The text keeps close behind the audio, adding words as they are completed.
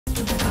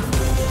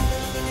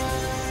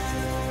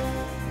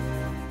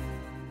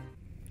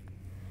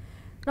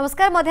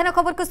नमस्कार मध्याह्न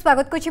खबर को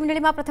स्वागत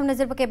करिमा प्रथम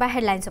नजर पकेबा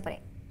हेडलाइंस उपरे।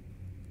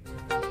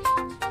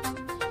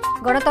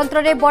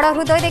 गणतंत्र रे बड़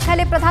हृदय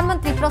देखाले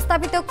प्रधानमंत्री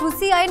प्रस्तावित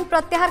कृषि आईन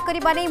प्रत्याहार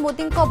करबा नै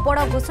मोदी को बड़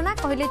घोषणा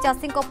कहले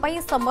चाषी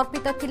पई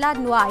समर्पित थिला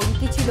नुआ आईन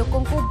किछि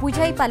लोकन को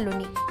बुझाई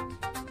पालुनी।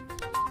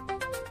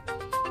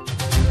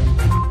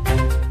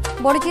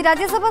 बढ़ी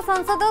राज्यसभा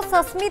सांसद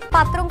सस्मित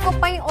पात्रों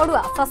पई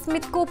अड़ुआ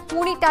सस्मित को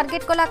पुणी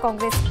टार्गेट कला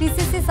कांग्रेस।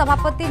 पीसीसी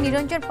सभापति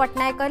निरंजन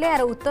पट्टनायक कहले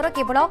यार उत्तर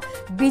केवल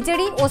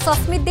बीजेडी और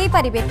सस्मित दे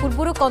पारिबे।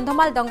 पूर्वरु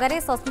कंधमाल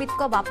दंगारे सस्मित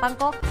को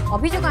बापांको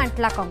अभियोग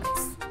आंटला कांग्रेस।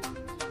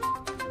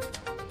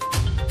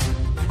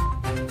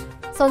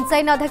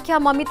 सनसाइन अध्यक्षा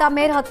ममिता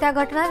मेहर हत्या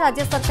घटना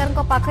राज्य सरकार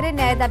पाखरे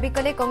न्याय दाबी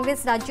कले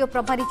कांग्रेस राज्य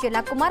प्रभारी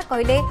चेला कुमार।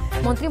 कहले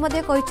मंत्री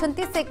मध्ये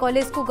कहिसंती से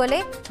कॉलेज को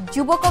गले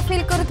युवक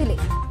फील करुथिले।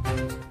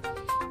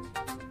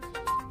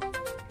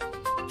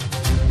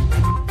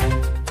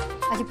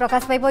 आज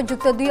प्रकाश पाइब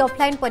युक्त 2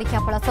 ऑफलाइन परीक्षा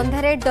फल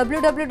संध्यारे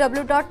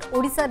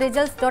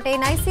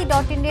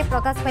www.odisharesults.nic.in रे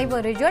प्रकाश पाइब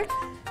रिजल्ट।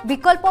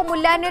 विकल्प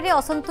मूल्यांकन रे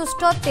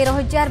असंतुष्ट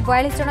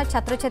 13,042 जन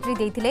छात्र छात्री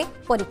देथिले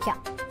परीक्षा।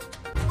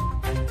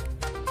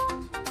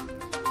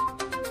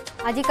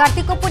 आज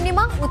कार्तिक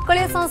पूर्णिमा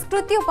उत्कलीय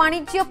संस्कृति और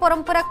वाणिज्य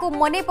परंपरा को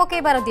मने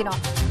पकेबार दिन।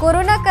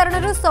 कोरोना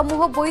कारणरू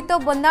समूह बोईत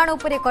बंदाण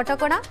उपरे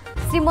कटकणा।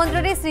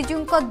 श्रीमंदिर रे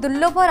श्रीजीउଙ୍କ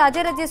दुर्लभ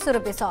राजराजेश्वर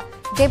बेश।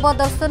 देव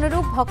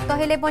दर्शनरू भक्त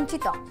हेले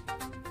वंचित।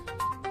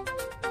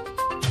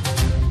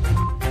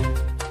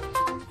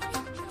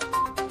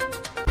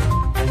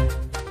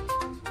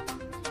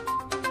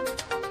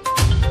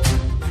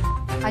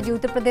 आज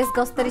उत्तर प्रदेश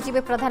गस्तरे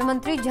जीवे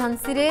प्रधानमंत्री।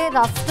 झांसी रे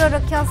राष्ट्र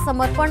रक्षा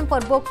समर्पण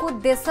पर्व को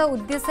देश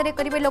उद्देश्य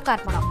करेंगे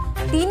लोकार्पण।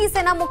 3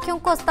 सेना मुख्यों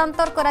को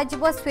हस्तांतर करा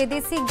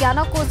स्वदेशी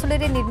ज्ञान कौशल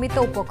रे निर्मित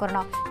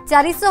उपकरण।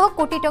 400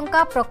 कोटी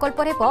टंका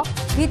प्रकल्प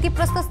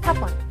भित्तिप्रस्तर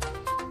स्थापन।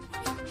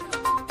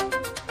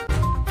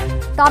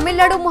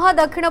 तमिलनाडु मुहा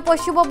दक्षिण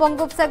पश्चिम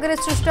बंगोपसागर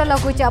सृष्ट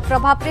लघुचाप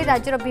प्रभाव में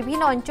राज्यर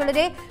विभिन्न अंचल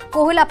में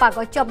कोहला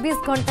पाग। 24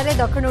 घंटे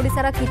दक्षिण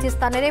ओडिशार किछि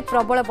स्थान में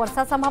प्रबल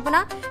वर्षा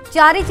संभावना।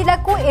 4 जिला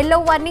को येलो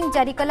वार्निंग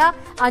जारी कला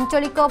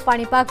आंचलिक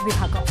पाणीपाग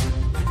विभाग।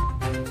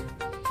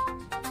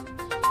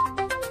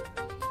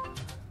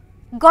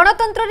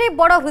 गणतंत्र रे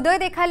बड़ हृदय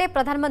देखाले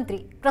प्रधानमंत्री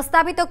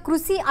प्रस्तावित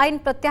कृषि आईन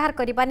प्रत्याहार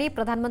करबा नै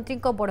प्रधानमंत्री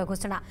को बड़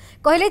घोषणा।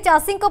 कहले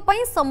चाषी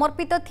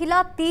समर्पित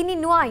थिला 3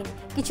 नुआ आईन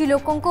किछि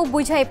लोकन को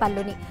बुझाई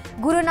पालुनी।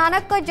 गुरु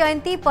नानक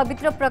जयंती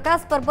पवित्र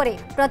प्रकाश पर्व रे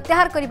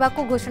प्रत्याहार करबा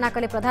को घोषणा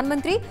कले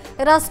प्रधानमंत्री।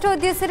 राष्ट्र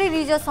उद्देश्य रे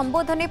निज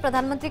संबोधन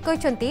प्रधानमंत्री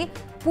कहचंती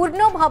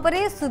पूर्ण भाव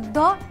में शुद्ध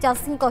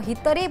चाषी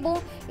हितरे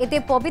और एते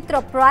पवित्र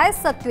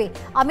प्रयास सत्वे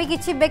आमे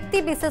किछि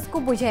व्यक्ति विशेष को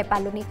बुझाई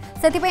पालुनी।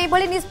 सेथिपई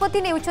एभली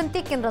निष्पत्ति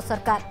नेउछंती केंद्र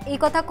सरकार। ए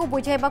कथा को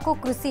बुझाइबा को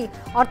कृषि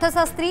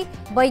अर्थशास्त्री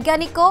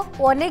वैज्ञानिक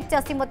और अनेक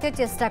चाषी मध्य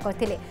चेष्टा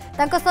करथिले।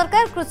 तांको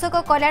सरकार कृषक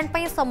कल्याण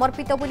पई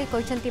समर्पित बोली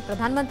कहचंती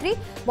प्रधानमंत्री।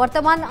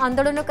 वर्तमान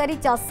आंदोलनकारी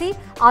चाषी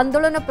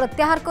आंदोलन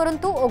प्रत्याहार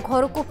करंतु और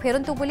घर को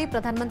फेरंतु बोली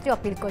प्रधानमंत्री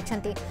अपील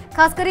करछंती।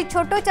 खास करी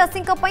छोटो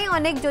चाषी पई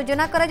अनेक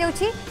योजना करा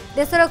जाउछि।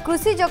 देशर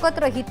कृषि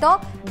जगतर हित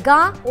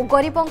गाँ और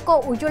गरीबों को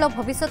उज्जवल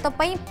भविष्य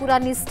पूरा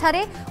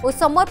निष्ठारे और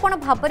समर्पण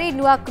भाव में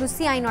नुआ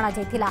कृषि आईन अणा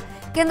जाइथिला।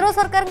 केंद्र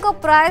सरकार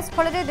प्रयास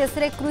फल देश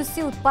में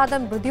कृषि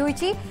उत्पादन वृद्धि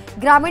होइछि।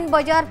 ग्रामीण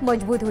बाजार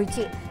मजबूत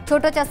होइछि।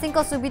 छोट चाषी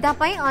सुविधा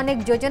पई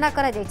अनेक योजना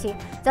करा जाइछि।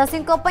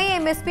 चाषी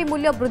एमएसपी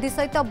मूल्य वृद्धि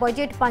सहित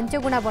बजेट 5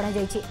 गुणा बढ़ा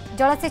जाइछि।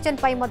 जलसेचन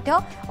पई मध्य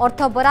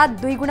अर्थ बराद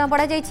 2 गुणा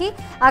बढ़ा जाइछि।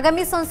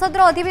 आगामी संसद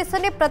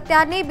अधिवेशन में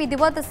प्रत्याहार नै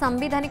विधिवत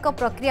संवैधानिक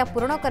प्रक्रिया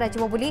पूर्ण करा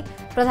जिवो बोली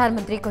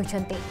प्रधानमंत्री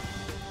कहछन्ते।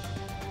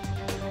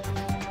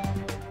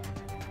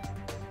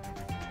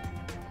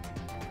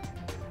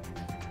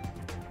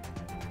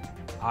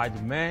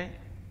 आज मैं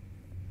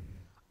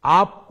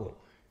आपको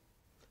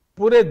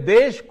पूरे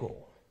देश को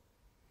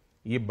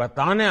ये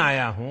बताने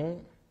आया हूं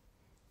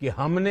कि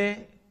हमने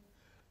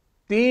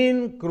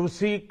 3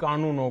 कृषि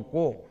कानूनों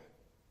को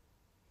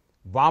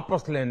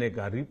वापस लेने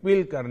का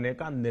रिपील करने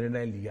का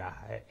निर्णय लिया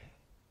है।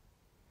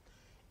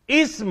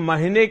 इस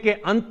महीने के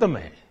अंत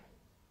में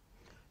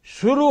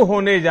शुरू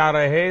होने जा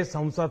रहे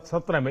संसद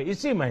सत्र में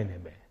इसी महीने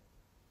में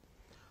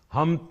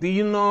हम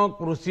 3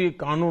 कृषि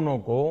कानूनों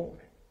को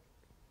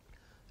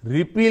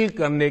रिपील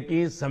करने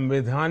की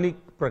संवैधानिक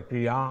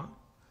प्रक्रिया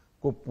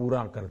को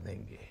पूरा कर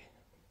देंगे।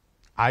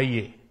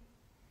 आइए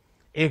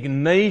एक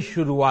नई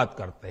शुरुआत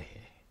करते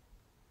हैं,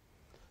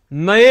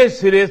 नए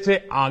सिरे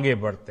से आगे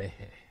बढ़ते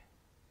हैं।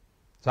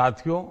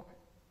 साथियों,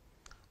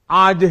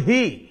 आज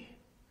ही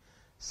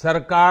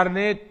सरकार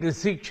ने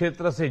कृषि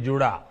क्षेत्र से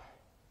जुड़ा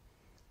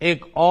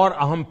एक और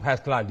अहम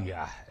फैसला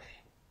लिया है।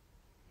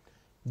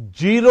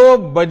 जीरो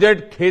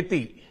बजट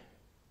खेती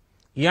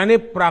यानी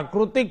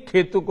प्राकृतिक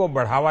खेती को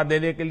बढ़ावा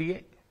देने के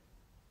लिए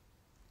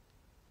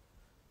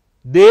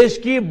देश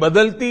की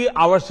बदलती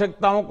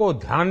आवश्यकताओं को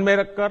ध्यान में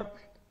रखकर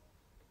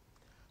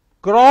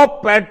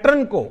क्रॉप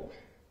पैटर्न को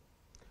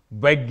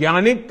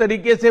वैज्ञानिक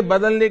तरीके से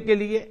बदलने के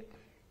लिए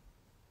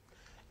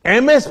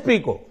एमएसपी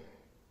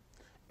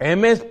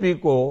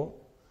को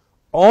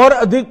और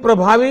अधिक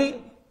प्रभावी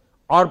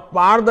और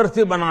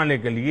पारदर्शी बनाने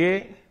के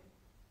लिए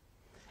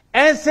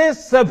ऐसे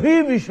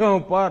सभी विषयों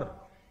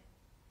पर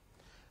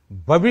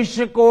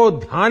भविष्य को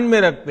ध्यान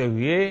में रखते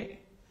हुए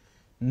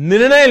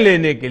निर्णय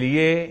लेने के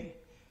लिए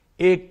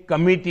एक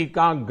कमेटी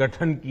का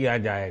गठन किया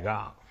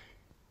जाएगा।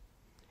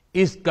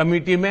 इस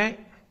कमेटी में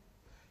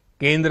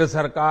केंद्र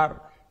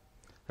सरकार,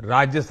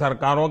 राज्य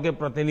सरकारों के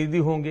प्रतिनिधि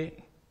होंगे,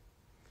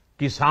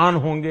 किसान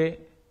होंगे,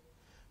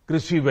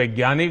 कृषि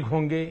वैज्ञानिक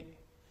होंगे,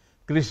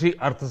 कृषि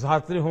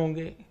अर्थशास्त्री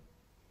होंगे।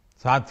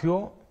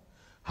 साथियों,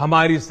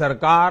 हमारी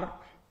सरकार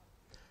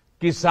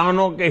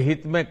किसानों के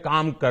हित में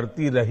काम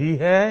करती रही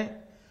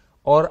है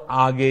और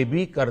आगे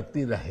भी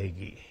करती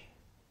रहेगी।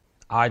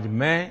 आज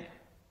मैं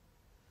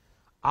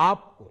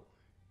आपको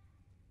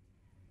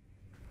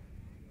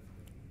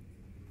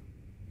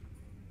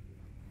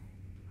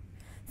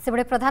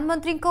सेबड़े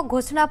प्रधानमंत्री को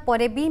घोषणा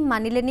पर भी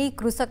मानिलेनी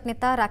कृषक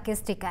नेता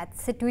राकेश टिकायत।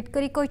 से ट्वीट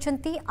करी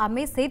कहते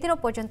आमे से दिन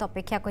पर्यंत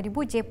अपेक्षा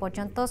करूँ जे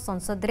पर्यंत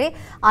संसद में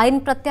आईन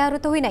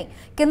प्रत्याहृत होई नाही।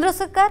 केंद्र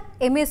सरकार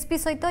एमएसपी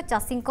सहित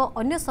चाषी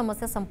अन्य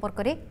समस्या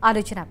संपर्क में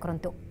आलोचना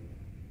करंतु।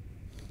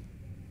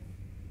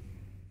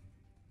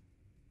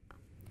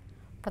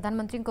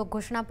 प्रधानमंत्री को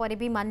घोषणा पर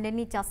भी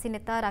मानलेनी चाषी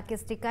नेता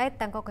राकेश टिकायत।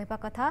 कहवा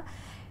कथा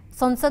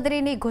संसद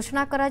रे नहीं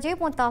घोषणा करा जाए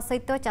और ता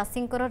सहित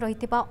चाषी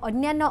रही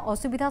अन्यान्य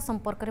असुविधा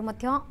संपर्क में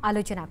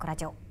आलोचना करा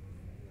जाओ।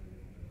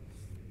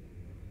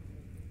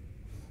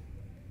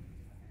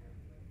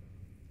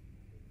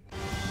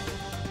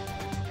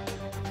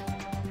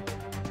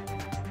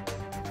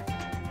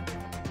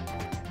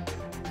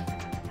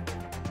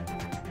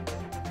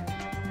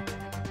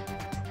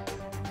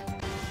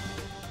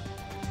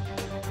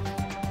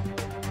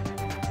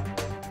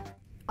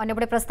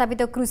 अन्यपटे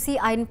प्रस्तावित कृषि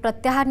आईन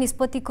प्रत्याहार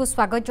निष्पत्ति को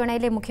स्वागत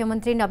जणाइले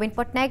मुख्यमंत्री नवीन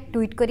पट्टनायक।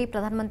 ट्वीट करी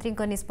प्रधानमंत्री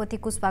निष्पत्ति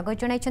को स्वागत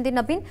जणाइछन्ति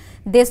नवीन।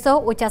 देश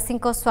और चाषी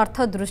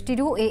स्वार्थ दृष्टि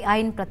ए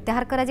आईन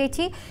प्रत्याहार करा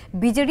जायछि।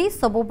 बीजेडी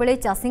सबुबेले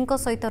चाषी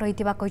सहित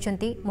रहिथिबा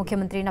कहिसन्ति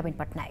मुख्यमंत्री नवीन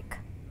पट्टनायक।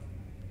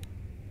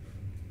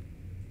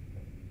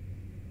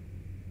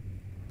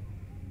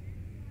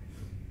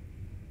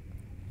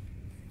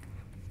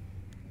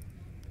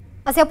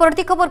 आसिया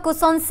परवर्ती खबर को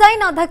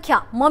सनसाइन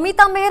अध्यक्षा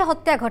ममिता मेहर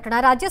हत्या घटना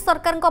राज्य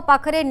सरकार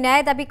पाखरे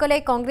न्याय दाबी कले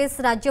कांग्रेस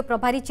राज्य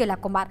प्रभारी चेला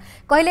कुमार।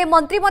 कहले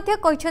मंत्री मध्य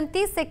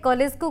कहते से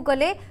कॉलेज को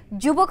गले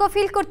युवक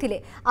फिल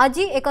करथिले। आज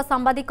एक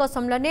सांबादिक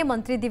सम्मेलन में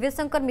मंत्री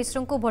दिव्यशंकर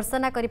मिश्र को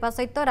भर्सना करने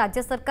सहित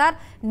राज्य सरकार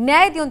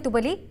न्याय दियंतु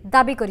बोली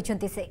दाबी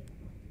करिसेंति से।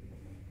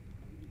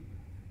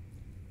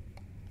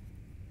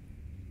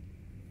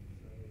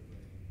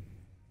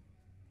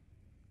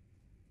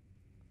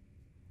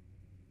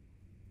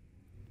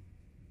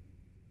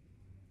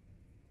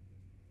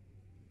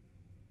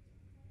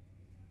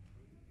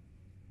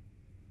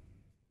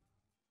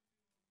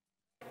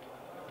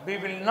 We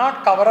will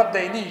not cover up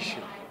any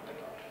issue.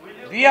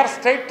 We are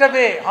straight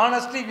away,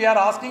 honestly, we are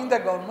asking the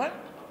government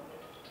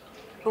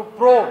to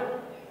probe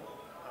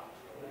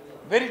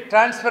very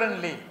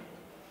transparently,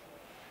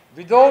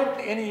 without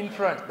any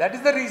influence. That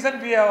is the reason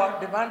we have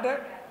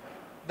demanded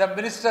the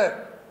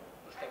minister,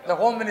 the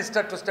Home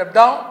Minister, to step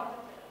down.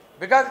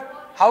 Because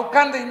how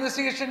can the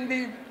investigation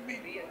be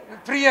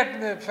free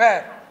and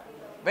fair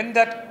when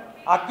that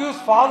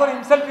accused father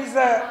himself is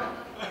a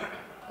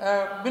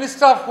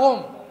Minister of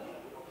Home?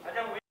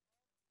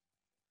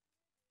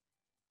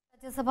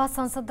 Rajya Sabha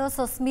सांसद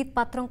सस्मित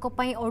पात्रों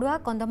अड़ुआ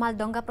कंधमाल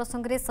दंगा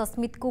प्रसंग में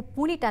सस्मित को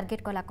पुणी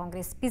target कला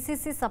Congress.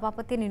 PCC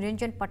सभापति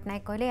निरंजन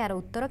पट्टनायक कहले यार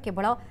उत्तर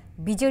केवल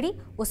बीजेडी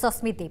और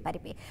सस्मित दे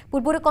पारिबे।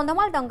 पूर्व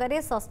कंधमाल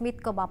दंगारे सस्मित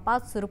को बापा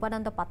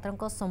स्वरूपानंद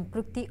पात्रों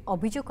संपृक्ति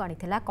अभियोग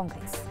आनिथिला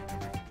कांग्रेस।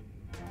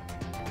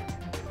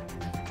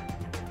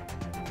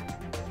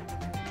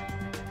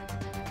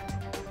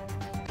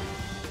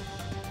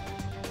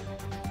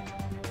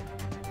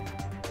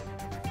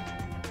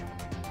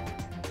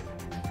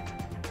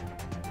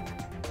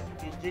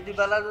 बीजेडी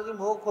वाला जब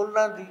मुह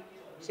खोलना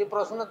से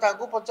प्रश्न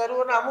ताकू पचार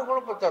ना आम कौन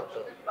पचार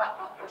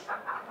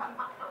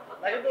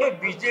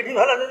बीजेडी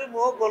वाला जब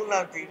मुह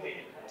खोलना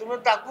तुम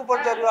ताकू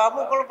पचार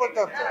आम कौन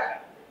पचार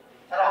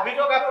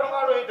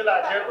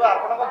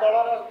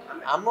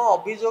आम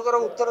अभियोगर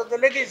उत्तर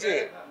देले कि सी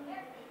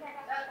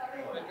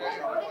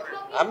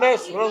आम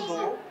शुणु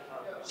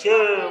सी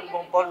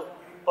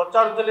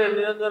पचारे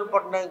निरंजन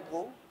पट्टनायक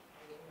को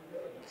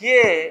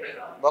किए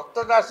भक्त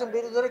दास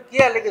विरुद्ध में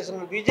किए आलिगेसन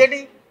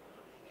बीजेडी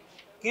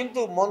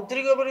किंतु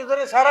मंत्री के विरुद्ध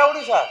में सारा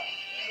ओडिशा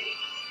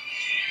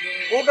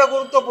कौटा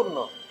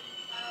गुरुत्वपूर्ण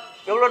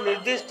केवल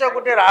निर्दिष्ट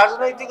गोटे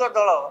राजनैतिक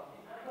दल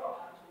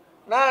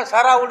ना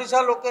सारा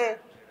ओडिशा लोके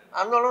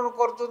आंदोलन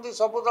कर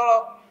सब दल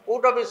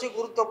कौटा बेसी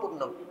गुरुत्वपूर्ण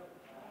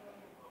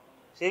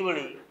से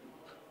भली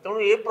तेणु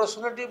ये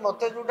प्रश्नटी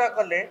मत जोटा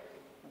कले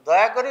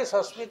दयाकोरी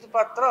सस्मित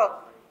पात्र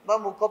बा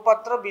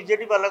मुखपात्र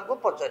बीजेडी वाला को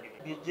पचार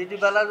बीजेडी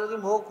वाला जब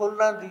मुह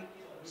खोलना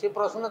से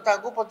प्रश्न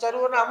ताकू पचार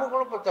ना आम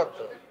कौन पचार।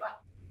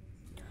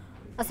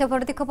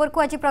 परवर्ती खबर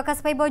को आज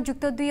प्रकाश पाइब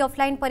युक्त 2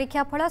 ऑफलाइन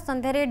परीक्षा फल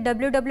संध्यारे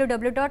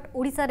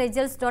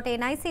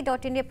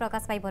www.odisharesults.nic.in रे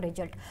प्रकाश पाइब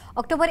रिजल्ट।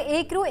 अक्टोबर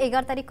 1 रु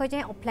 11 तारिख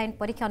जाए ऑफलाइन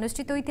परीक्षा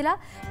अनुष्ठित होइतिला।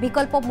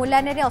 विकल्प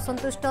मूल्यांकन रे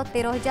असंतुष्ट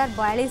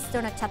 13,042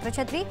 जन छात्र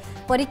छात्री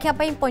परीक्षा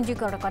पई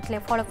पंजीकरण करथिले।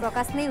 फल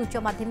प्रकाश नै उच्च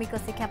माध्यमिक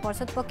शिक्षा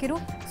परिषद पक्षरु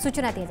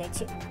सूचना दिया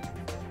जायछि।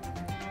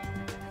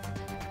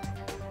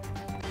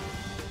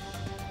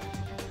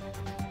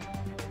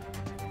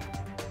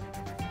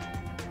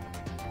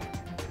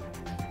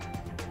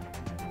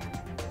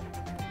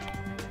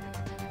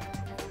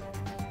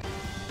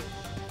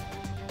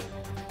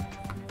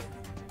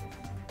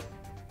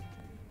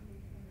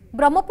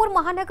 ब्रह्मपुर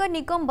महानगर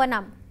निगम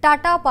बनाम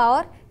टाटा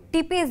पावर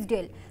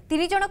टीपीएसडीएल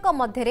 3 जनक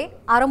मध्य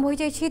आरंभ हो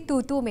जाइछि तू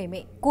तू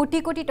में कोटी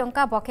कोटी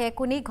टंका बकाया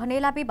को नहीं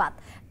घनेला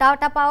विवाद।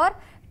 टाटा पावर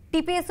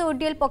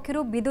टीपीएसडीएल पक्षर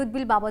विद्युत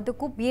बिल बाबद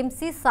को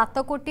बीएमसी 7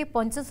 कोटी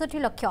 65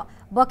 लक्ष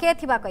बकाया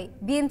थिबा कही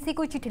बीएमसी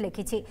को चिठी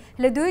लिखिछि।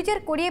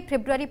 2020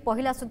 फेब्रुआरी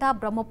पहला सुधा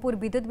ब्रह्मपुर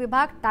विद्युत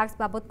विभाग टैक्स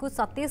बाबद को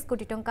 27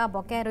 कोटी टंका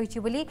बकाया रही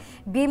बोली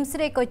बीएमसी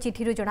रे एक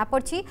चिठी जना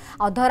पड़छि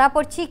और धरा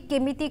पड़छि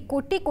केमिति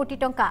कोटी कोटी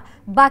टंका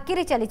बाकी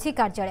रे चलिछि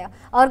कार्यालय।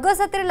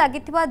 अर्गस हाथ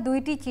लागिथिबा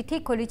दुईटी चिठी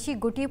खोलिछि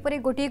गोटिए परे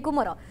गोटिए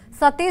गुमर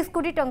 27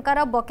 कोटी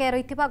टंकार बकाया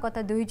रहिथिबा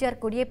गत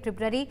 2020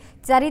 फेब्रुआरी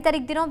 4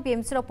 तारिख दिन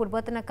बीएमसी रो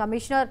पूर्वतन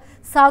कमिश्नर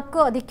साउथ को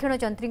अधीक्षण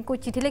जंत्री को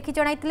चिठी लिखि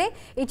जणाइथिले।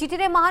 ए चिठी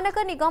रे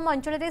महानगर निगम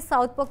अंचल रे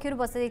साउथ पक्षर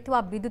बसा जाइथिबा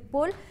विद्युत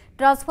पोल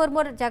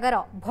ट्रांसफॉर्मर जगार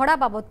भड़ा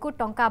बाबद को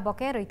टंका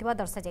बकाया रही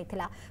दर्शा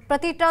जाइथिला।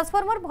 प्रति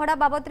ट्रांसफॉर्मर भड़ा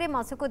बाबद रे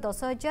मासको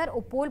 10,000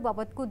 और पोल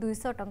बाबद को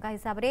 200 टंका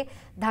हिसाब रे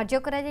धार्य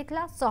करा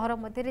जाइथिला। शहर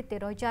मध्य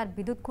 13,000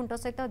 विद्युत खुंट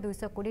सहित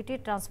 220 टी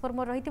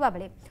ट्रांसफॉर्मर रहिथिबा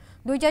बेले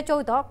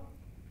 2014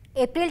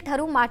 एप्रिल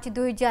ठारू मार्च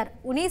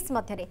 2019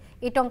 मध्य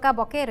ए टंका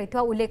बकाया रही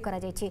उल्लेख करा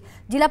जायछि।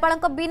 जिलापाल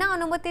बिना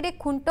अनुमति रे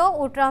खुंट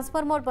और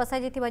ट्रांसफॉर्मर बसा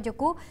जाइथिबा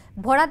जोकु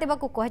भड़ा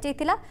देबाकू कहा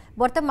जाइथिला।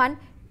 वर्तमान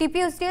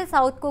टीपीएसडीएल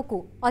साउथ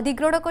को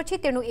अधिग्रहण करछि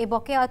तेणु ए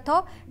बकाया अर्थ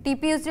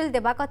टीपीएसडीएल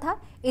देबा कथा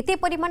एते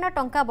परिमाण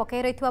टंका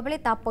बकाया रहिथिबा बेले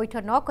ता पैठ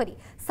न करी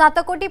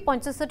 7 कोटी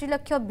 65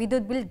 लक्ष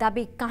विद्युत बिल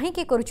दाबी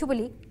काहेकि करूछु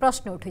बोली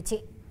प्रश्न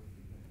उठुछि।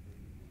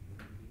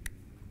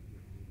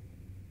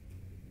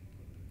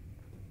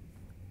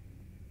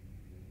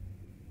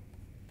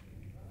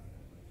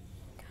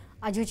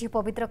 आज हूँ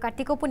पवित्र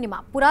कार्तिक पूर्णिमा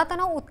पुरातन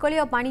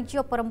उत्कलीय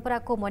वाणिज्य परंपरा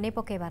को मन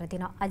पकईबार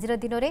दिन। आज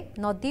दिन में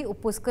नदी और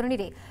पुष्करणी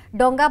में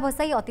डंगा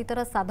भसाई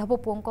अतीतर साधव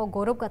पुओं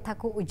गौरव कथा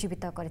को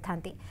उज्जीवित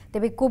करते।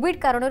 तेबे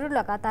कोविड कारण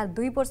लगातार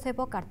 2 वर्ष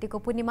हो कार्तिक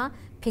पूर्णिमा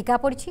फिका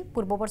पड़ी।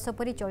 पूर्व वर्ष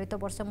परी चलित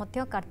वर्ष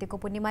कार्तिक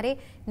पूर्णिमा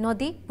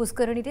नदी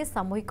पुष्करणी में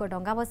सामूहिक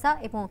डंगा भसा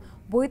और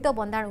बोईत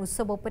बंदाण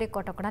उत्सव पर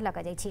कटकणा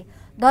लग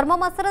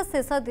धर्ममासर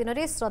शेष दिन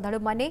में श्रद्धालु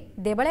मैंने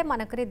देवालय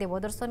मानक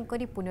देवदर्शन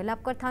कर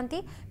पुण्यलाभ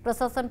करते।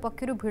 प्रशासन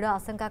पक्षर भिड़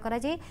आशंका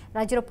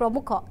राज्यर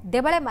प्रमुख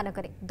देवालय मानक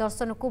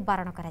दर्शन को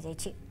बारण कर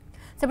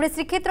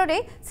श्रीक्षेत्र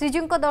में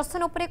श्रीजीव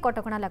दर्शन उपर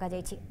कटकणा लग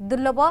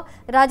दुर्लभ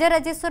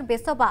राजराजेश्वर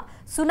बेश बा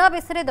सुना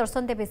बेश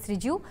दर्शन देवे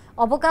श्रीजीव।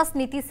 अवकाश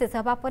नीति शेष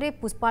होगा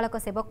पुष्पालक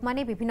सेवक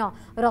माने विभिन्न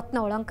रत्न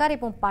अलंकार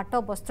और पाट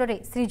वस्त्र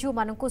श्रीजीव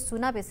मानक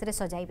सुना बेश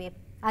सजाइबे।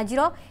 आज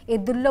ए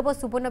दुर्लभ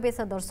सुवर्ण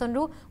बेश दर्शन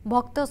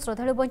भक्त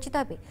श्रद्धालु वंचित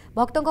हे।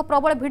 भक्तों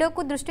प्रबल भिड़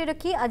को दृष्टि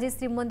रखी आज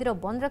श्रीमंदिर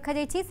बंद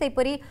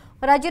रखाई।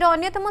 राज्यर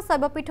अन्यतम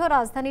शैवपीठ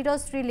राजधानी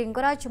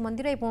श्रीलिंगराज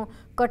मंदिर और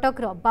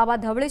कटकर बाबा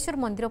धवलेश्वर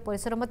मंदिर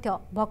परिसर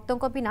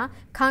भक्तों बिना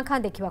खाँ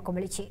खाँ देखा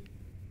मिली।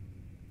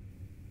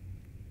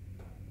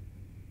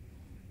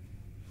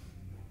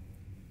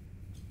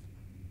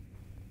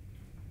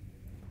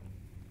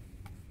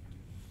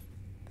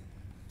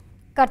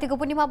 कार्तिक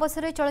पूर्णिमा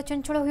अवसर में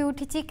चलचंचल हो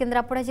उठी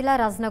केन्द्रापड़ा जिला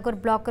राजनगर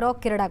ब्लॉकर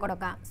केरड़ागड़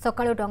गाँ।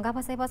 सकाळु डंगा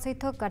भसाइबा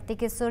सहित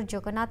कार्तिकेश्वर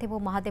जगन्नाथ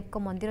और महादेव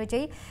मंदिर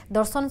जाई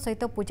दर्शन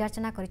सहित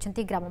पूजार्चना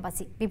करिसेंती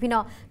ग्रामवासी।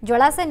 विभिन्न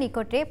जलाशय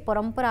निकट में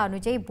परंपरा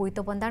अनुଯାयी बोईत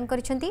बंदाण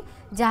करिसेंती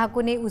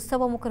जहाकु ने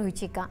उत्सव मुखर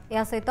होईछि गाँ।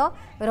 या सहित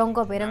रंग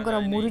बेरंगर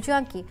मुरुज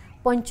आंकी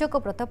पंचक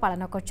व्रत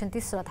पालन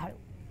करछंती श्रद्धालु।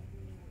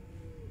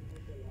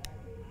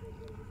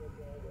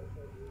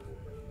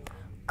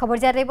 खबर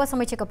जारी रहबो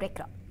समयचक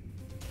ब्रेक।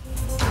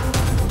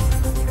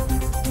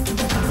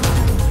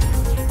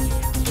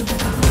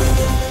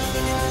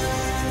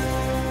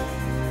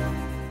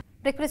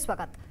 ब्रेक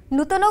स्वागत।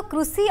 नूतन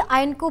कृषि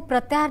आईन को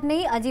प्रत्याहार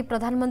नहीं आज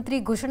प्रधानमंत्री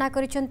घोषणा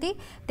करिसेंती।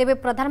 तेबे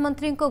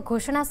प्रधानमंत्री को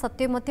घोषणा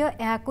सत्वे मध्य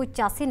एहाकु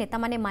चाषी नेता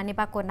माने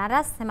मानिबा को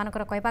नाराज।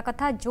 सेमानकर कहबा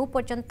कथा जो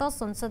पर्यंत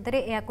संसद रे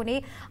एहाकु नै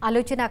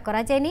आलोचना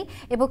करा जायनी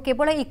एवं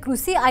केवल ई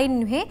कृषि आईन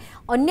नुहे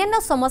अन्यान्य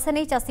समस्या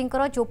नै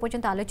चाषींकर जो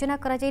पर्यंत आलोचना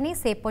करा जायनी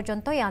से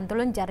पर्यंत ए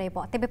आंदोलन जारी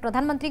रहबो। तेबे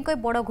प्रधानमंत्री को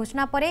बड़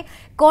घोषणा परे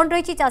कोन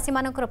रहिछि चाषी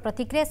मानकर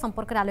प्रतिक्रिया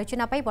संपर्क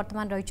आलोचना पाई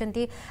वर्तमान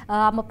रहिसेंती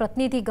आम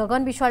प्रतिनिधि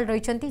गगन विश्वाल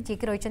रहिसेंती जे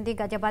कि रहिसेंती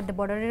गाजियाबाद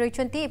बॉर्डर रे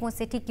रहिसेंती एवं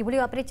सेठी किभଳି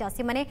भाबरे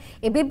चाषी माने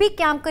एबे भी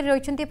कैंप कर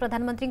रहिसेंती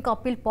प्रधानमंत्री को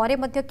अपील परे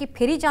मध्य कि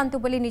फेरी जांतु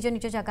बोली निज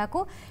निज जगह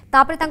को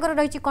तापर तांकर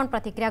रहिछि कोन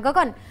प्रतिक्रिया।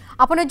 गगन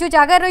आपण जो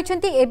जगह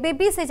रहिसेंती एबे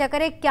भी से जगह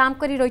रे कैंप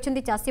कर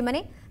रहिसेंती चाषी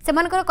माने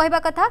सेमानकर कहबा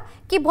कथा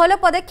कि भलो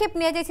पदक्षेप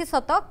निया जायछि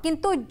सत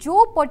किंतु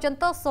जो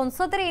पर्यंत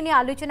संसद रे इने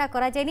आलोचना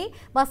करा जायनी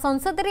बा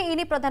संसद रे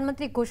इने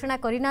प्रधानमंत्री घोषणा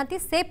करिनांती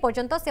से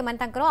पर्यंत सेमान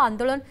तांकर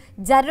आंदोलन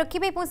जारी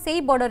रखिबे एवं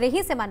सेही बॉर्डर रे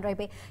ही सेमान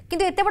रहबे।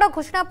 किंतु एते बड़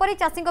घोषणा परे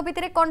चाषी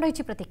भितर कोन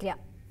रहिछि प्रतिक्रिया।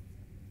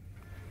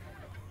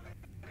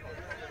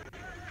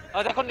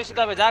 देखो निश्चित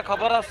भाव जहाँ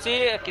खबर आसी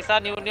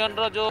किसान यूनियन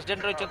जो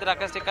प्रेसिडेंट रही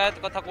राकेश टिकायत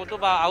कथा कहतु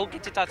आउ कि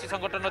चाषी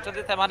संगठन अच्छा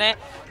से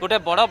गोटे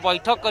बड़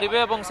बैठक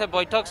करेंगे और से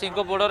बैठक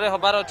सिंह बोर्डर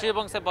हबार अच्छी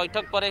से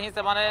बैठक पर ही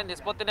से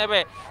निष्पत्ति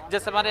ने जे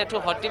से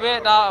हटवे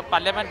ना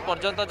पार्लियामेंट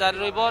पर्यंत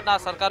जारी रहा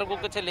सरकार को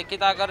किसी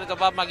लिखित आकार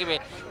जवाब मागे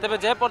तेज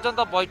जे पर्यंत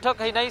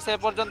बैठक है ना से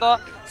पर्यंत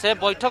से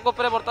बैठक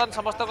उपर बर्तमान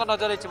समस्त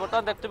नजर है।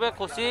 बर्तमान देखते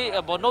खुशी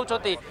बनाऊँ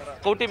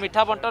कौटी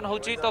मिठा बंटन हो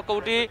तो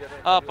कौटी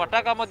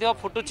पटाका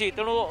फुटुची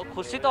तेणु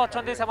खुशी तो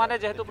अच्छा से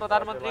जेहेतु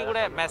प्रधानमंत्री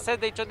गोटे मेसेज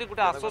देइछन्ती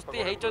गोटे आश्वस्ति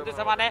हेइछन्ती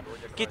सेमाने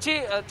किछि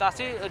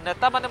चासी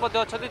नेता माने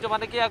मध्ये अछन्ती जो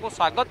माने कि याको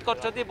स्वागत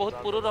करछन्ती बहुत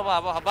पूर्व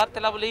हबार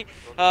थिला बोली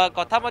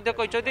कथा मध्ये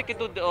कहिछन्ती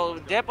किंतु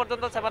जे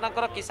पर्यंत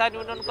सेमानकर किसान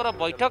यूनियन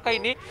बैठक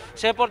हैनी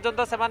से पर्यंत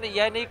सेमाने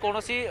या नहीं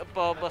कोनोसी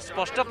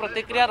स्पष्ट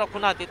प्रतिक्रिया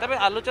रखुनाती तबे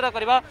आलोचना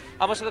करबा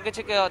हम सहित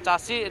किछि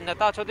चासी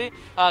नेता अछन्ती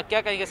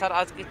क्या कहेंगे सर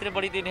आज इतने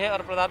बड़ी दिन है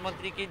और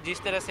प्रधानमंत्री की जिस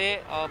तरह से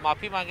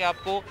माफी मांगे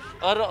आपको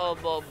और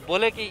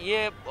बोले कि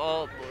ये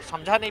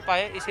समझा नहीं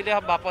पाए इसीलिए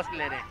हम वापस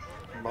ले रहे हैं।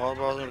 बहुत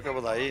बहुत उनका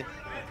बधाई।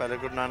 पहले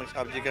गुरु नानक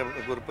साहब जी के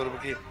गुरुपुरब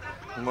की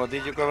मोदी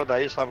जी को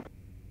बधाई। सब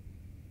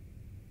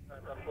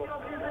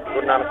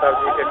गुरु नानक साहब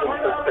जी के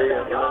गुरुपुरब पे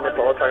उन्होंने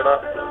बहुत तगड़ा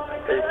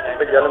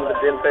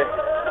जन्मदिन पे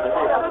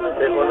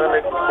उन्होंने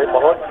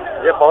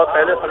बहुत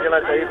पहले समझना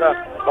चाहिए था,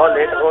 बहुत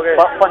लेट हो गए।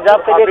 पंजाब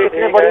के लिए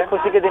कितनी बड़ी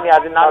खुशी के दिन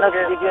आज नानक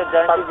जी की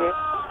जयंती जी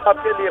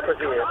सबके लिए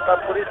खुशी है,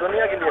 सब पूरी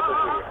दुनिया के लिए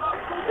खुशी है।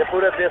 ये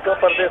पूरे देशों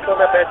प्रदेशों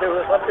में बैठे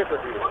हुए सबके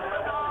खुशी है,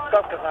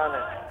 सब किसान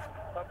है।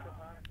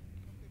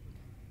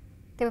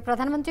 तेज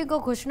प्रधानमंत्री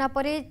घोषणा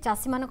पर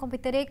चाषी मान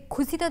भितर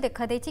खुशी तो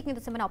देखा देछि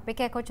किंतु से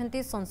अपेक्षा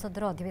कर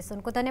संसदर अधिवेशन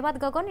को।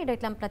 धन्यवाद गगन। ये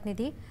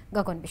प्प्रतिनिधि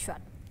गगन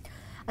विश्वाल।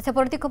 अच्छा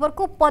परवर्ती खबर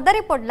को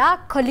पदारे पड़ला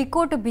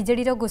खलिकोट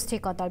बीजेडी गोष्ठी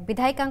कदल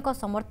विधायिका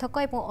समर्थक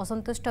और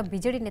असंतुष्ट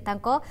बीजेडी नेता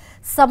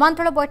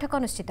समांतल बैठक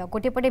अनुष्ठित।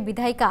 गोटेपटे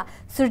विधायिका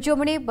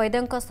सूर्यमणि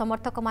वैद्य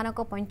समर्थक मान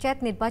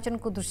पंचायत निर्वाचन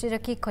को दृष्टि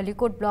रखी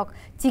खलिकोट ब्लॉक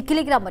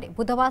चिखिली ग्राम में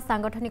बुधवार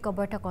सांगठनिक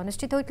बैठक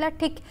अनुष्ठित होता।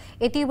 ठीक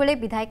एति बेले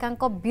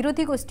विधायिका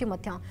विरोधी गोष्ठी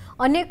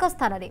अनेक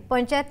स्थान में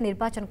पंचायत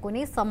निर्वाचन को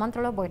नहीं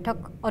समांतल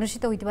बैठक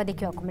अनुष्ठित होता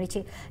देखा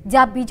मिली,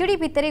 जहाँ बीजेडी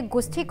भितर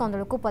गोष्ठी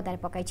कंदल को पदारे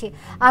पकाई।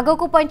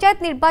 आगक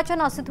पंचायत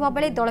निर्वाचन आसुवा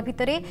बेले दल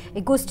भितर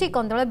गोष्ठी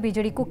कंदल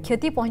बीजेडी को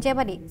क्षति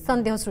पहुंचाइबार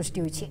संदेह सृष्टि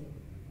होइछि।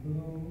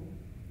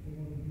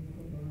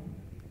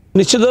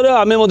 निश्चित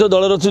आम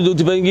दल रही जो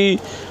कि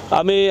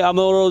आम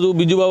आमर जो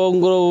विजु बाबू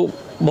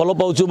भल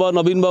पाचु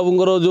नवीन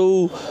बाबू जो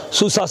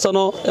सुशासन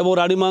एवं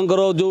राणी माँ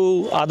जो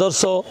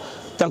आदर्श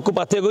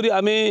पाथ्य कर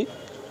आम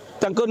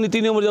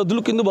नीति नियम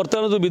जाऊँ कि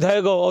बर्तमान जो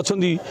विधायक अच्छा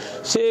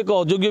से एक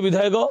अयोग्य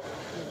विधायक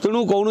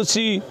तेणु कौन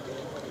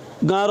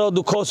गाँव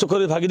दुख सुख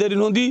भागीदारी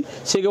नुहति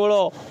से केवल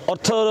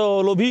अर्थ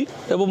लोभी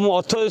एवं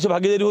अर्थ से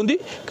भागीदारी होती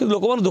कि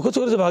लोक मैंने दुख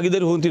सुख से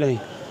भागीदारी होती ना।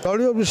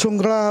 दलीय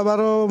विशृंखला हबार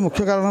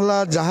मुख्य कारण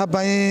है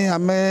जहाँपाई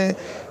आम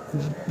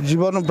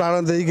जीवन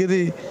प्राण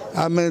देकरी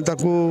आम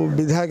ताकू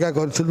विधायिका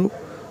करूँ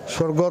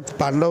स्वर्गत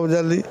पांडव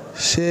जाली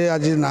सी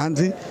आज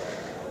नहांती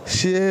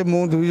सी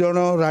मु दुई जन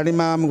राणी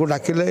माँ आमको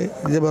डाकिले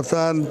जे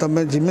बर्तमान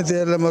तुम जिमिति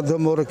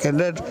मोर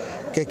कैंडिडेट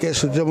के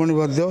सूर्यमणि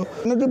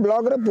दुर्नीति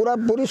ब्लॉक रे पूरा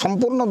पूरी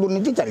संपूर्ण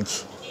दुर्नीति चली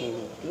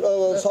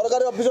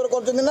सरकारी ऑफिसर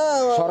करछन ना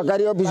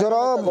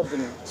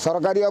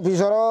सरकारी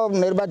ऑफिसर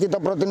निर्वाचित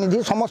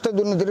प्रतिनिधि समस्त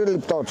दुर्नीति रे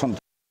लिप्त अछन।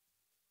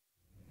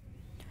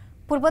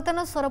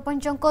 पूर्वतन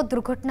सरपंच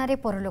दुर्घटन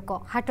परलोक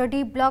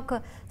हाटडी ब्लॉक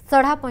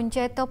सढ़ा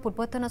पंचायत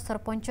पूर्वतन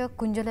सरपंच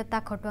कुंजलता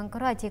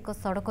खटुआ आज एक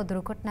सड़क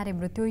दुर्घटन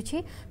मृत्यु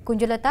होती।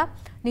 कुंजलता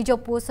निज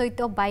पुओ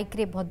सहित बाइक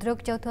रे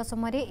भद्रक जाउथवा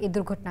समय ए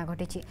दुर्घटना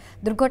घटी।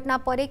 दुर्घटना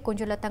पर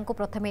कुंजलता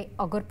प्रथमे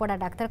अगरपड़ा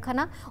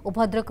डाक्तरखाना और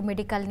भद्रक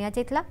मेडिकल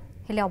नियाଯାଇଥିଲା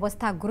हेले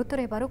अवस्था गुरुतर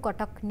हेबारु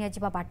कटक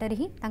नियाजिबा बाटरे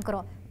ही तांकर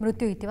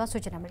मृत्यु होइतिबा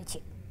सूचना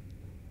मिली।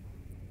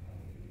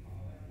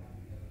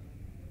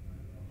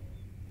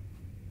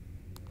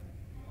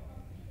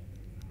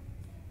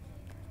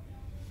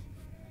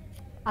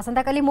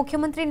 आसंताकाली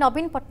मुख्यमंत्री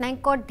नवीन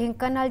पट्टनायक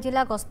ढेंकानाल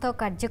जिला गस्त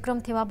कार्यक्रम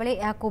थिबा बेले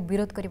याको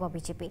विरोध करिबा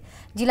बीजेपी।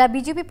 जिला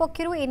बीजेपी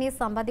पक्षरु एने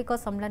सांबादिक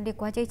सम्मेलन रे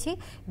कहाଯାଇଛି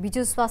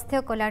बिजु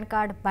स्वास्थ्य कल्याण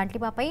कार्ड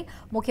बांटिबा पई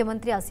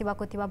मुख्यमंत्री आसीबा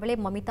को थिबा बेले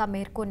ममिता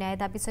मेहर को न्याय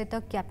दाबी सहित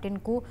कैप्टेन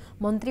को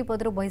मंत्री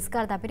पदर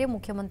बहिष्कार दाबी रे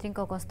मुख्यमंत्री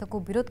गस्त को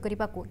विरोध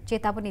करिबा को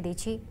चेतावनी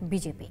दैछि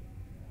बीजेपी।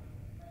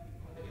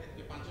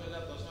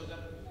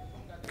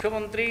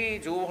 मुख्यमंत्री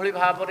जो भली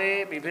भाव रे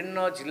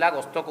विभिन्न जिला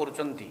गस्त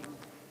करूचंती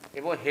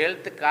एवं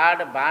हेल्थ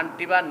कार्ड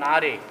बांटिबा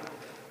नारे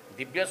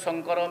दिव्य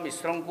शंकर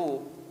मिश्र को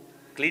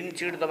क्लीन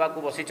चिट दबा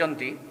को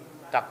बसिचंती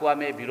ताकू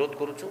आमे विरोध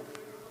करुचु।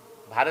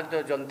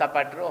 भारतीय जनता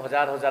पार्टी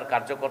हजार हजार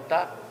कार्यकर्ता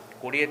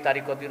 20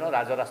 तारीख दिन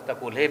राजरास्ता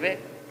को ओह्लेबे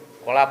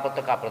कला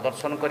पताका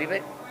प्रदर्शन करेंगे।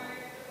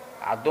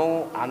 आदौ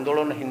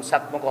आंदोलन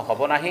हिंसात्मक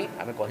हब नाही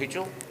आमे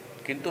कहिचु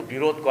किंतु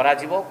विरोध करा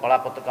जिवो कला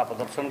पताका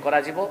प्रदर्शन करा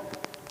जिवो।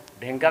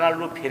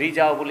 ढेंकानाल फेरी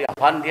जाओ बोली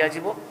आह्वान दिया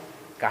जिवो।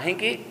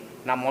 काहेकि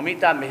ना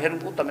ममिता मेहर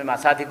को तुम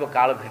मासाधिक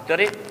काल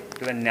भितर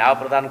तुम न्याय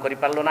प्रदान कर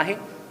पार्ल ना,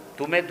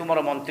 तुम्हें तुम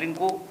मंत्री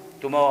को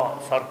तुम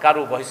सरकार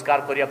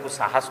बहिष्कार करने को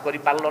साहस कर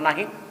पार्ल ना।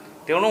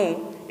 तेणु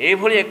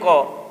ये एक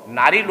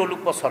नारी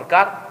लोलुप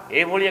सरकार,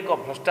 ये एक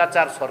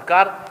भ्रष्टाचार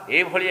सरकार,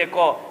 ये एक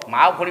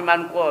माँ भणी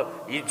मान को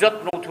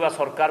इज्जत नौथुवा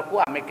सरकार को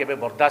आमे केबे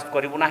बर्दाश्त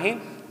करूँ ना।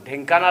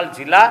 ढेंकानाल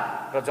जिला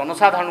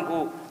जनसाधारण को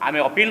आमे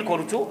अपील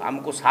करुचु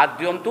आमको साथ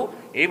दिंतु।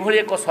 ये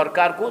एक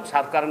सरकार को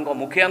सरकार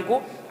मुखिया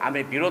को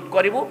आमे विरोध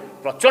करूँ,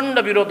 प्रचंड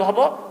विरोध हम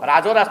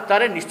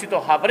राजरास्तार निश्चित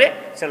भाव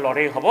से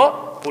लड़े हम।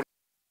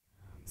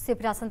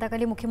 सेप्रे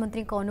आसंताकाली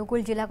मुख्यमंत्री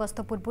अनुकूल जिला गस्त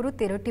पूर्व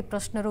 13टी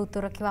प्रश्नर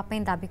उत्तर रखा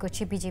दाबी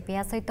कर बीजेपी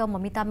या सहित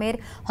ममिता मेयर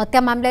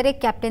हत्या मामलें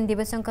कैप्टेन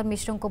दिव्यशंकर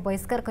मिश्र को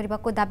बहिष्कार करने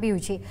को दाबी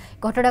होगी।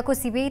 घटना को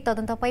सीबीआई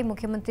तदंत पर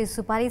मुख्यमंत्री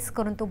सुपारिश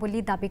करंतु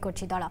बोली दाबी कर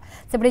दल।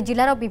 सेपटे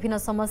जिलार विभिन्न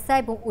समस्या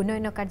और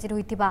उन्नयन कार्य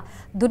होता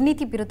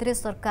दुर्नीति विरोध में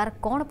सरकार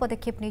कौन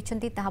पदक्षेप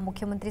नहीं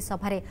मुख्यमंत्री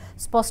सभारे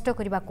स्पष्ट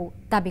करने को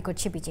दाबी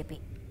कर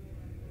बीजेपी।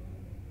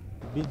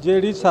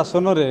 बीजेडी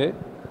शासन में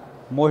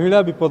महिला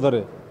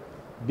विपदरे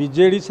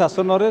बीजेडी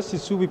शासन में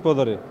शिशु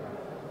विपदरे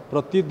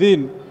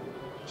प्रतिदिन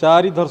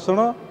 4 धर्षण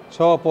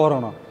 6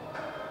 अपहरण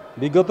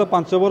विगत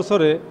 5 वर्ष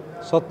में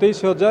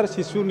 27,000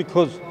 शिशु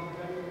निखोज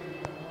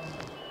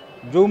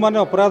जो माने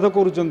अपराध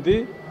करुचंती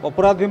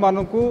अपराधी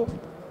मानकू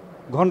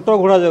घंट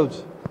घोड़ा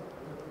जाउछि।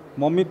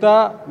 ममिता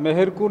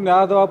मेहर को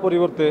न्याय देवा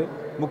परिवर्ते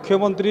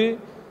मुख्यमंत्री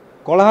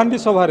कलाहांडी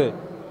सभारे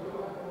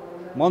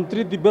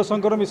मंत्री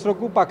दिव्यशंकर मिश्र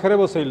को पाखरे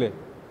बसैले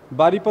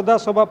बारिपदा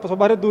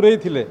सभारे दूरे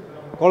थिले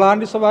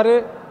कलाहांडी सभारे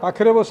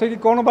पाखरे बसैकी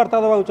कौन वार्ता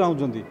देवा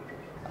चाहूँगी।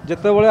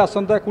 जितेबाला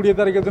आसंता 20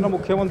 तारिख दिन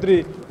मुख्यमंत्री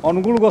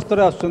अनुगुल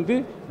गस्तरे आसुचंती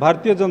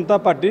भारतीय जनता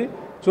पार्टी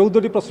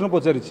 14टी प्रश्न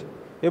पचारि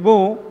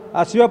एवं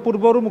आसवा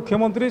पूर्व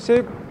मुख्यमंत्री से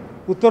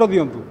उत्तर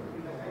दिंतु।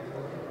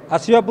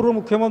 आसवा पूर्व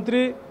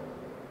मुख्यमंत्री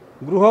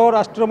गृह और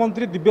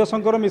राष्ट्रमंत्री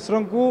दिव्यशंकर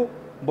मिश्र को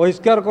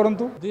बहिष्कार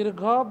करंतु।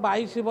 दीर्घ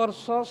 22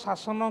 वर्ष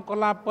शासन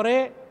कला परे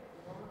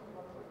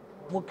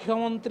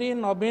मुख्यमंत्री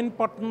नवीन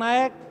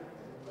पट्टनायक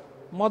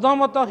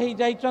मदमत हो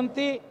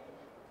जाइचंती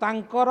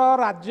तांकर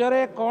राज्य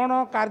रे कौन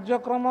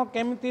कार्यक्रम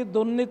केमिति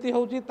दुर्नीति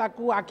होची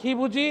ताकू आखि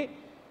बुझी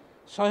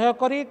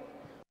सहकरी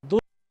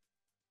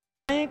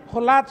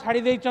खोला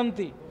छाड़ी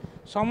देइचंती।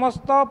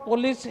 समस्त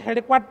पुलिस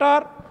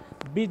हेडक्वार्टर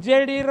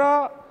बीजेडी रो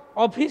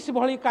ऑफिस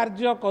भली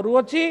कार्य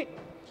करूअछि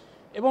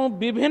एवं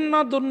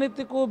विभिन्न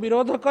दुर्नीति को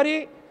विरोध करी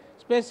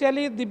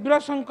स्पेशली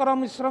दिव्यशंकर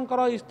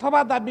मिश्रंकर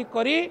इस्तीफा दाबी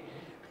करी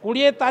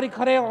 20 तारिख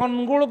रे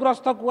अनुगुल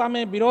ग्रस्त को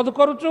आमे विरोध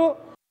करूचु।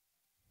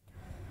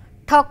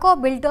 ठक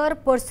बिल्डर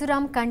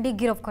परशुराम कांडी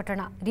गिरफ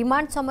घटना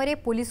रिमांड समय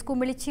पुलिस को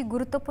मिली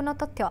गुरुत्वपूर्ण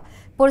तथ्य।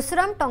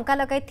 परशुराम टंका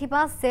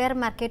लगाइथिबा शेयर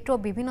मार्केट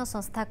विभिन्न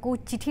संस्था को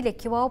चिठी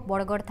लिखिबो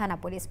बड़गड़ थाना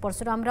पुलिस।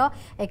 परशुराम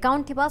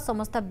एकाउंट थिबा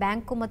समस्त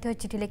बैंक को मध्य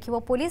चिठी लिखिबो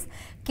पुलिस।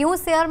 क्यों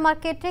शेयर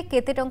मार्केट रे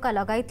केते टंका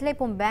लगाइथिले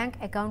एवं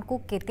बैंक अकाउंट को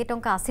केते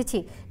टंका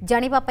आसीछि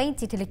जानिबा पई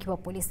चिठी लिखिबो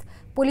पुलिस।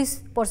 पुलिस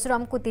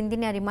परशुराम को 3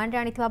 दिन रिमांड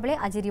आनिथिबा बेले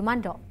आज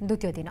रिमांड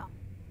द्वितीय दिन।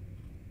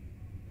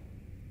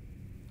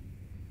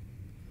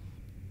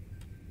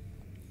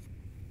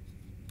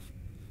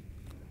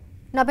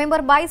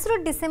 नवेम्बर 22 रु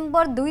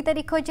डिसेम्बर 2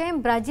 तारिख जाए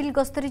ब्राजिल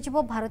गस्तरे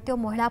जीव भारतीय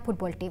महिला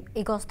फुटबॉल टीम।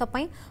 ए गस्त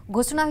पई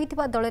घोषणा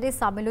होइतिबा दल रे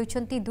शामिल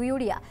होइछंती 2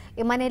 ओडिया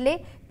एमानेले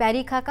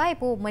प्यारी खाका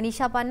एवं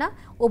मनीषा पाना।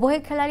 उभय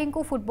खेलाड़ी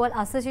को फुटबॉल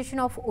एसोसिएशन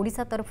ऑफ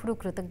ओडिशा तरफ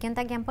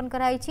कृतज्ञता ज्ञापन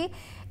कराई।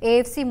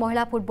 एएफसी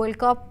महिला फुटबॉल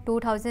कप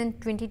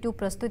 2022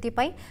 प्रस्तुति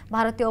पई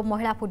भारतीय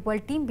महिला फुटबॉल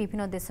टीम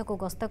विभिन्न देश को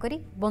गस्त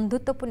करी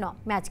बंधुत्वपूर्ण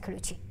मैच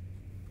खेलुछि।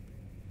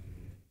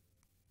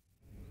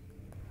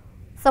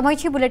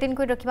 समय बुलेटिन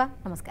को रखिबा।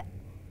 नमस्कार।